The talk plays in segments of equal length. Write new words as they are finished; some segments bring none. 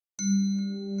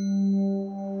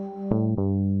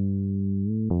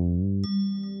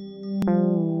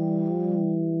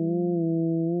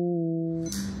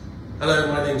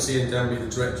Hello, my name's Ian Danby, the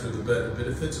Director of the Burton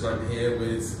Bideford, and I'm here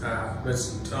with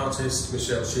resident artist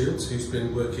Michelle Shields, who's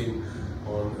been working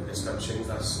on establishing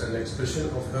us an exhibition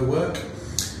of her work.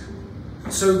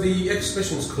 So the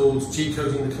exhibition is called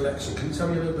Decoding the Collection. Can you tell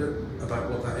me a little bit about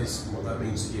what that is and what that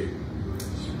means to you?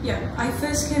 Yeah, I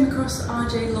first came across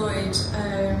Lloyd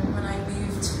when I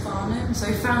moved to Barnet. So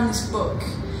I found this book,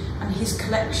 and his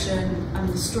collection and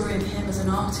the story of him as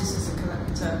an artist, as a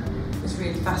collector, was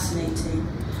really fascinating.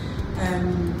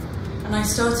 And I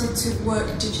started to work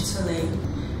digitally,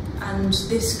 and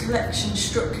this collection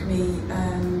struck me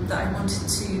that I wanted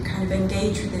to kind of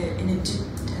engage with it in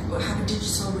have a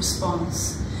digital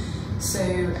response. So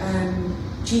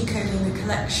decoding the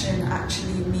collection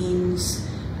actually means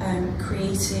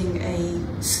creating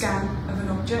a scan of an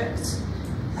object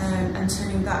and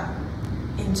turning that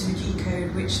into a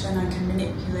G-code, which then I can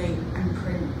manipulate and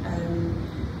print,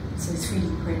 so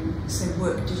 3D print, so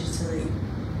work digitally.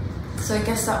 So I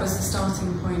guess that was the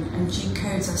starting point, and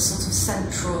G-codes are sort of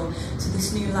central to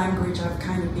this new language I've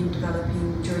kind of been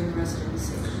developing during the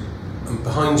residency. And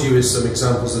behind you is some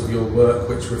examples of your work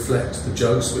which reflect the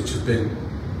jugs which have been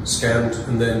scanned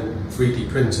and then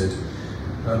 3D printed.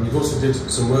 You've also did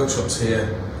some workshops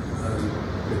here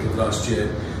last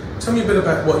year. Tell me a bit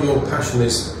about what your passion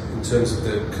is in terms of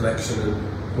the collection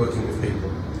and working with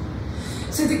people.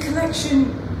 So the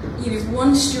collection,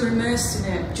 once you're immersed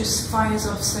in it, just fires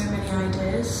off so many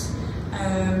ideas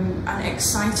and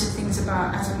excited things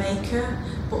about as a maker,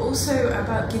 but also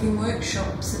about giving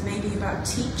workshops and maybe about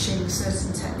teaching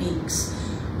certain techniques,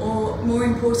 or more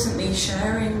importantly,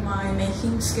 sharing my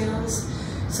making skills.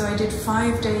 So I did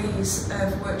 5 days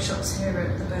of workshops here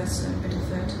at the Burton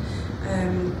Bideford,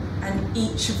 and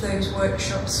each of those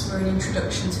workshops were an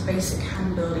introduction to basic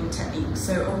hand building techniques.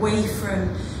 So away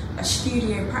from a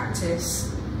studio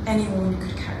practice, anyone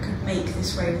could make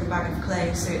this way with a bag of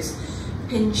clay. So it's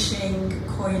pinching,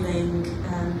 coiling,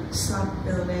 slab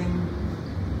building,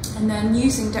 and then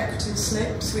using decorative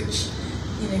slips, which,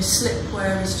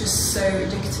 Slipware is just so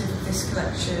indicative of this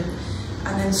collection,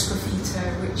 and then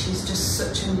sgraffito, which is just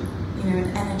such an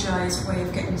energised way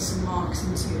of getting some marks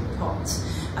into a pot,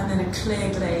 and then a clear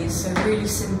glaze, so really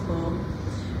simple,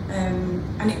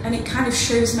 and it kind of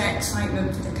shows my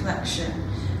excitement for the collection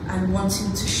and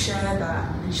wanting to share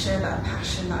that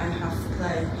passion that I have for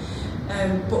clay.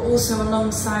 But also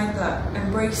alongside that,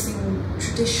 embracing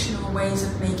traditional ways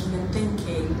of making and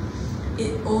thinking,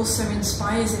 it also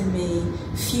inspires in me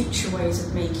future ways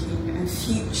of making and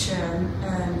future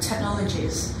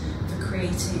technologies for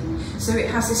creating. So it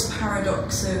has this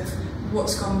paradox of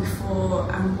what's gone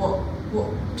before and what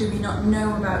do we not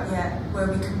know about yet, where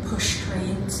we can push clay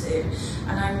into.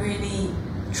 And I'm really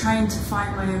trying to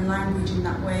find my own language in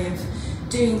that way of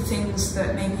doing things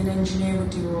that maybe an engineer would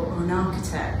do, or an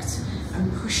architect,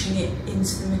 and pushing it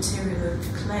into the material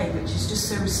of clay, which is just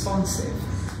so responsive.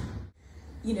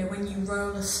 When you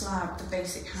roll a slab, the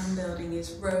basic hand building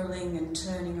is rolling and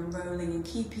turning and rolling and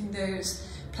keeping those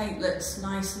platelets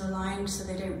nice and aligned so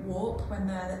they don't warp when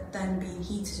they're then being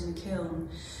heated in a kiln.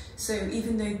 So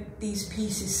even though these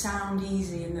pieces sound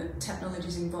easy and the technology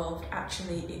is involved,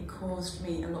 actually it caused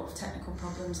me a lot of technical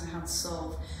problems I had to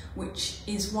solve, which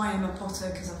is why I'm a potter,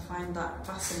 because I find that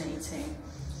fascinating.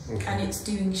 Okay. And it's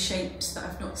doing shapes that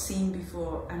I've not seen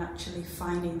before and actually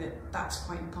finding that that's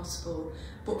quite impossible,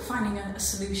 but finding a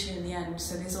solution in the end.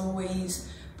 So there's always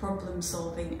problem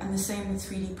solving, and the same with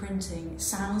 3D printing. It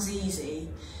sounds easy,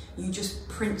 you just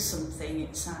print something,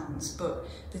 it sounds, but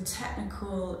the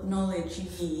technical knowledge you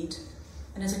need,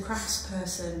 and as a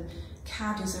craftsperson,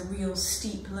 CAD is a real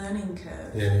steep learning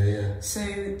curve. Yeah. So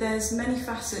there's many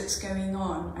facets going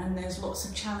on, and there's lots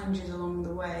of challenges along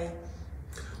the way.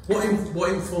 What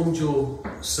informed your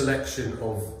selection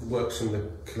of works from the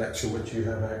collection which you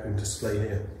have out in display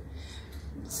here?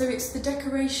 So it's the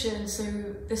decoration, so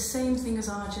the same thing as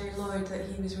Lloyd, that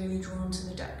he was really drawn to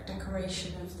the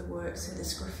decoration of the work. So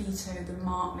this graffito, the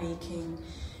mark making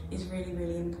is really,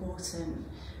 really important.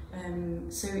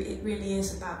 So it really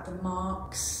is about the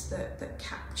marks that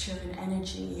capture an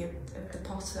energy of the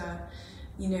potter,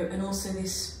 and also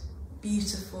this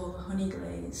beautiful honey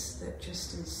glaze that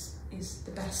just is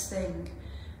the best thing.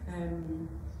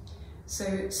 So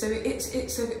it's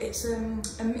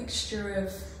a mixture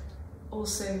of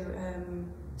also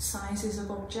sizes of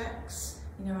objects.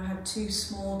 I had 2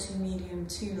 small, 2 medium,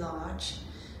 2 large.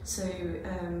 So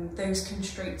those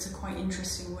constraints are quite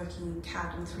interesting working in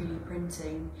CAD and 3D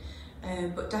printing.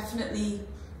 But definitely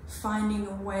finding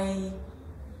a way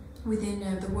within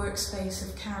the workspace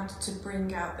of CAD to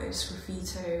bring out those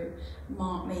graffito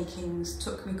mark makings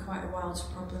took me quite a while to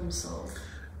problem solve.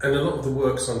 And a lot of the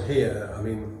works on here, I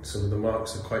mean, some of the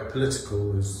marks are quite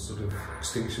political. There's sort of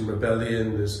Extinction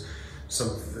Rebellion, there's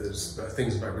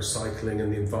things about recycling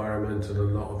and the environment, and a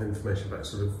lot of information about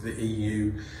sort of the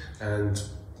EU and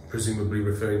presumably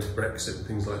referring to Brexit and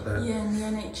things like that. Yeah, and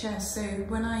the NHS. So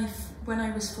when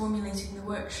I was formulating the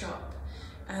workshop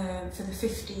for the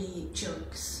 50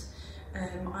 jugs,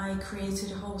 I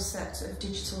created a whole set of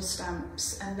digital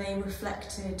stamps, and they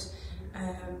reflected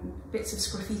bits of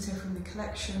sgraffito from the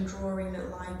collection, drawing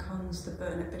little icons, the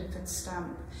Burton at Bideford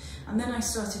stamp. And then I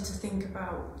started to think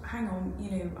about, hang on,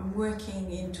 you know, I'm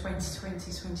working in 2020,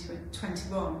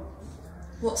 2021.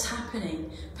 What's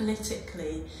happening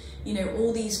politically? You know,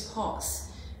 all these pots,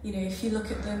 you know, if you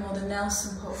look at them, or the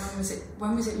Nelson pot,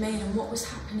 when was it made, and what was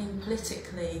happening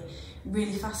politically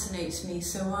really fascinates me.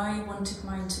 So I wanted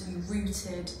mine to be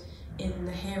rooted in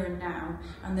the here and now,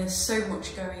 and there's so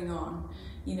much going on.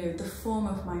 You know, the form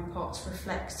of my pots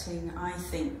reflecting, I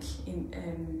think,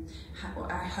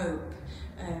 I hope,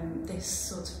 this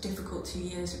sort of difficult 2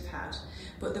 years we've had.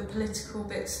 But the political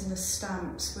bits and the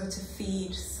stamps were to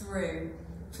feed through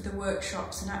for the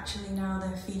workshops, and actually now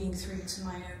they're feeding through to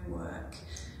my own work.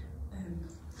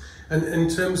 And in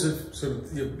terms of sort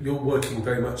of, you're working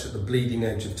very much at the bleeding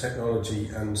edge of technology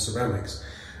and ceramics.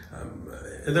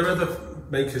 Are there other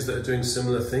makers that are doing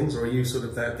similar things, or are you sort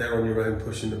of there on your own,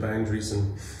 pushing the boundaries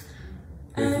and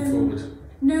moving forward?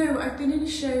 No, I've been in a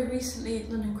show recently at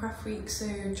London Craft Week. So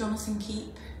Jonathan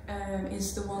Keep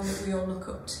is the one that we all look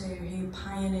up to, who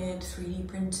pioneered 3D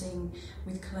printing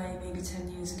with clay maybe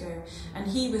 10 years ago. And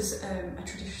he was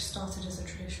started as a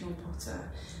traditional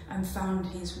potter and found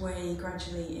his way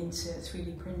gradually into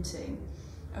 3D printing.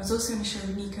 I was also in a show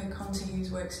with Nico Conte,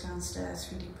 who works downstairs,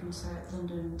 3D printer at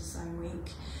London Design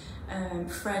Week.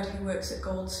 Fred, who works at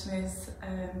Goldsmith.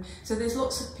 So there's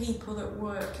lots of people that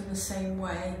work in the same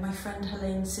way. My friend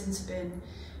Helene Sinterbin,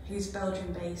 who's a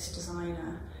Belgian-based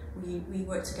designer, we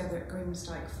worked together at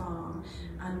Grimsdyke Farm,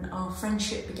 and our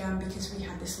friendship began because we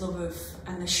had this love of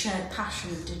and the shared passion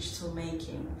of digital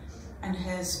making. And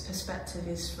hers perspective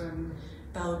is from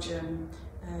Belgium,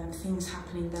 things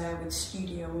happening there with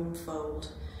Studio Unfold,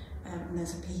 and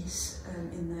there's a piece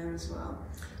in there as well.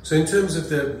 So in terms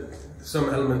of some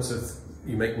elements of,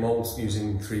 you make moulds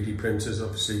using 3D printers,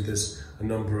 obviously there's a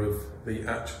number of the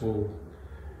actual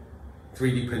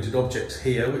 3D printed objects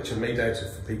here, which are made out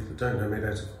of, for people that don't know, made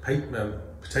out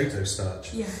of potato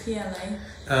starch. Yeah,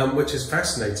 PLA. Which is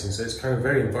fascinating, so it's kind of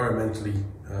very environmentally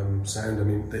sound. I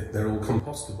mean, they're all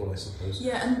compostable, I suppose.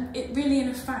 Yeah, and it really,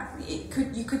 in fact,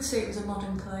 you could say it was a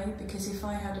modern clay, because if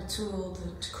I had a tool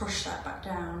to crush that back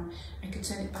down, I could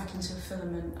turn it back into a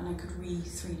filament, and I could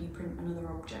 3D print another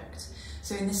object.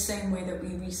 So in the same way that we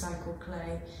recycle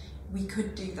clay, we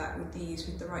could do that with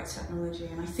the right technology,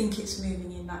 and I think it's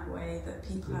moving in that way, that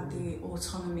people have the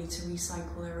autonomy to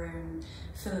recycle their own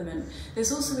filament.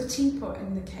 There's also a teapot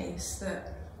in the case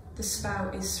that the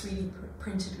spout is 3D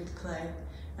printed with clay,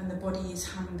 and the body is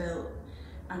hand-built,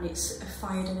 and it's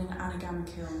fired in an anagam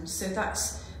kiln. So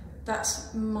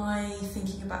that's my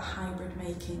thinking about hybrid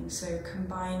making, so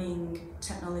combining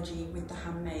technology with the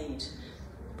handmade,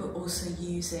 but also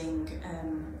using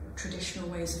traditional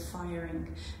ways of firing.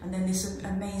 And then this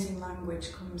amazing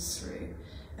language comes through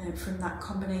from that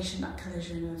combination, that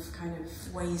collision of kind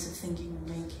of ways of thinking and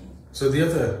making. So the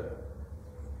other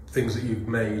things that you've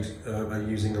made are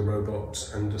using a robot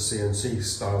and a CNC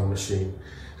style machine.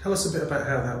 Tell us a bit about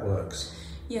how that works.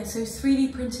 Yeah, so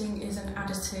 3D printing is an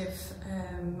additive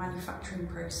manufacturing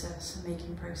process, a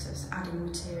making process, adding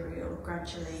material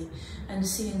gradually, and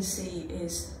CNC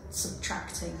is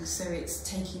subtracting, so it's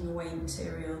taking away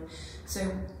material.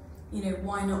 So, you know,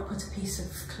 why not put a piece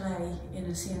of clay in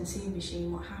a CNC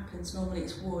machine? What happens? Normally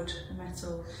it's wood,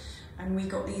 metal, and we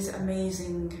got these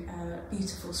amazing,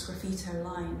 beautiful sgraffito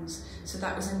lines. So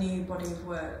that was a new body of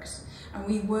work. And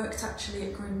we worked actually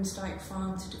at Grimsdyke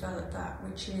Farm to develop that,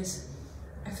 which is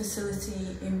a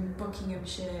facility in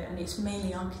Buckinghamshire, and it's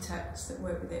mainly architects that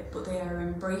work with it, but they are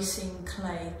embracing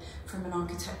clay from an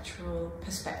architectural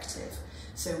perspective.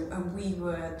 So, and we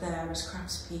were there as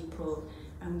craftspeople,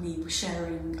 and we were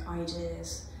sharing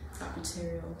ideas about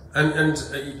material. And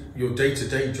your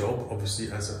day-to-day job,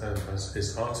 obviously,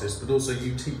 as artist, but also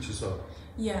you teach as well.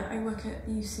 Yeah, I work at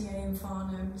UCA in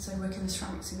Farnham, so I work in the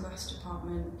ceramics and glass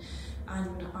department,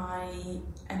 and I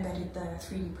embedded their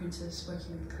 3D printers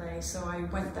working with clay. So I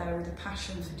went there with a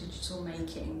passion for digital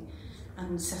making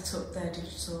and set up their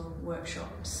digital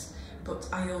workshops. But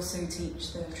I also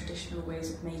teach the traditional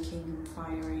ways of making and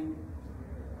firing.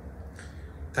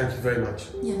 Thank you very much.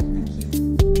 Yeah, thank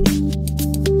you.